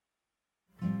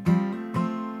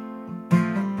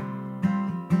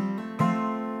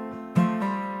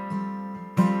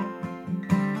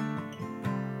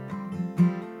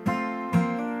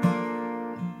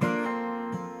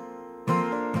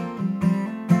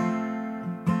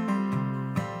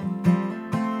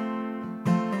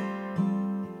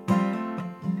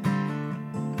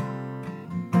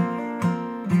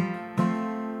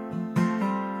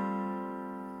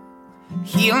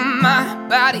Heal my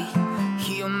body,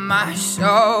 heal my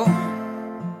soul.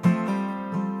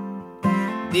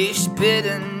 This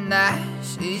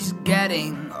bitterness is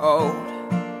getting old.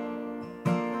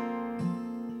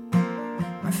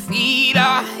 My feet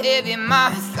are heavy, my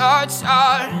thoughts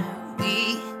are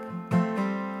weak,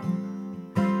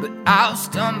 but I'll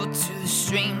stumble to the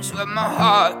streams where my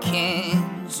heart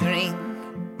can drink.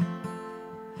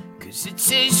 'Cause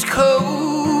it's as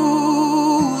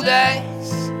cold as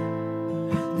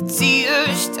the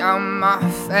tears down my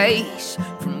face,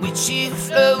 from which it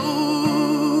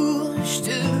flows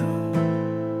to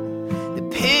the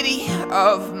pity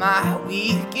of my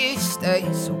weakest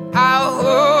days. So I'll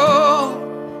hold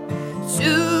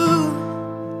to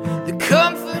the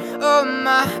comfort of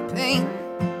my pain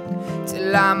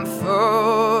till I'm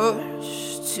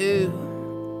forced to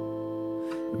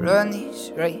run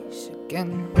this race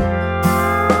again.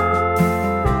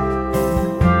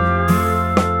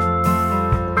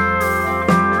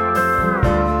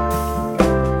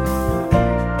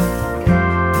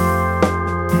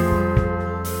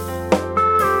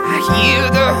 I hear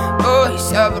the voice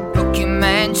of a broken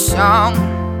man's song,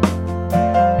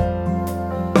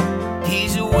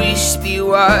 his wispy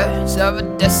words of a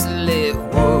desolate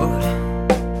wood.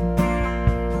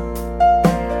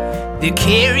 They're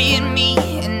carrying me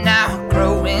and now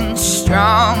growing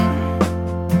strong,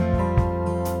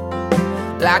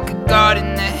 like a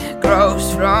garden that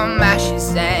grows from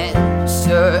ashes and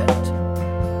soot.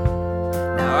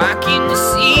 Now I can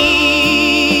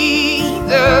see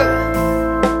the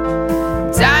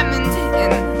diamond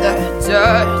in the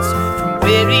dirt from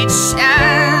where it's shining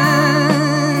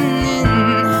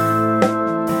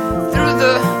through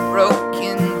the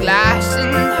broken glass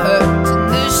and hurt, and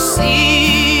the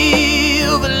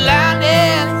silver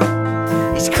lining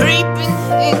is creeping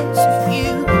into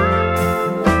view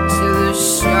till the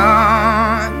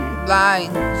sun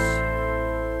blinds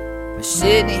my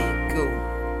cynical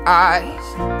eyes.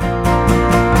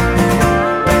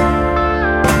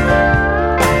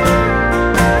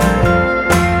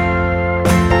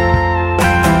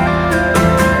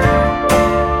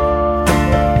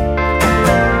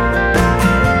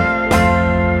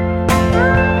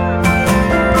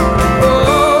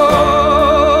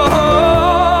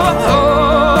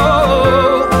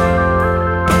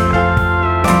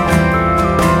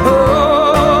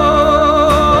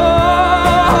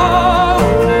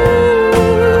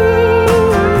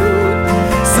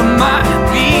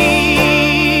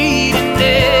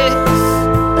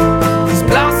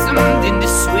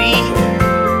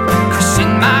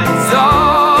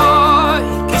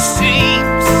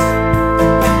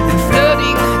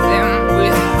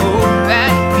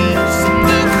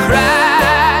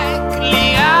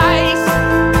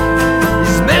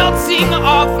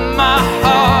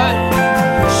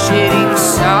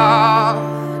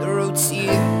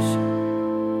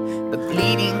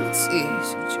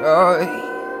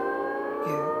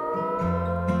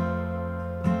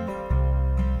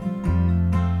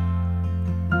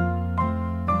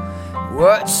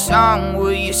 What song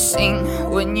will you sing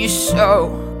when your soul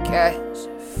gets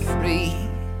free?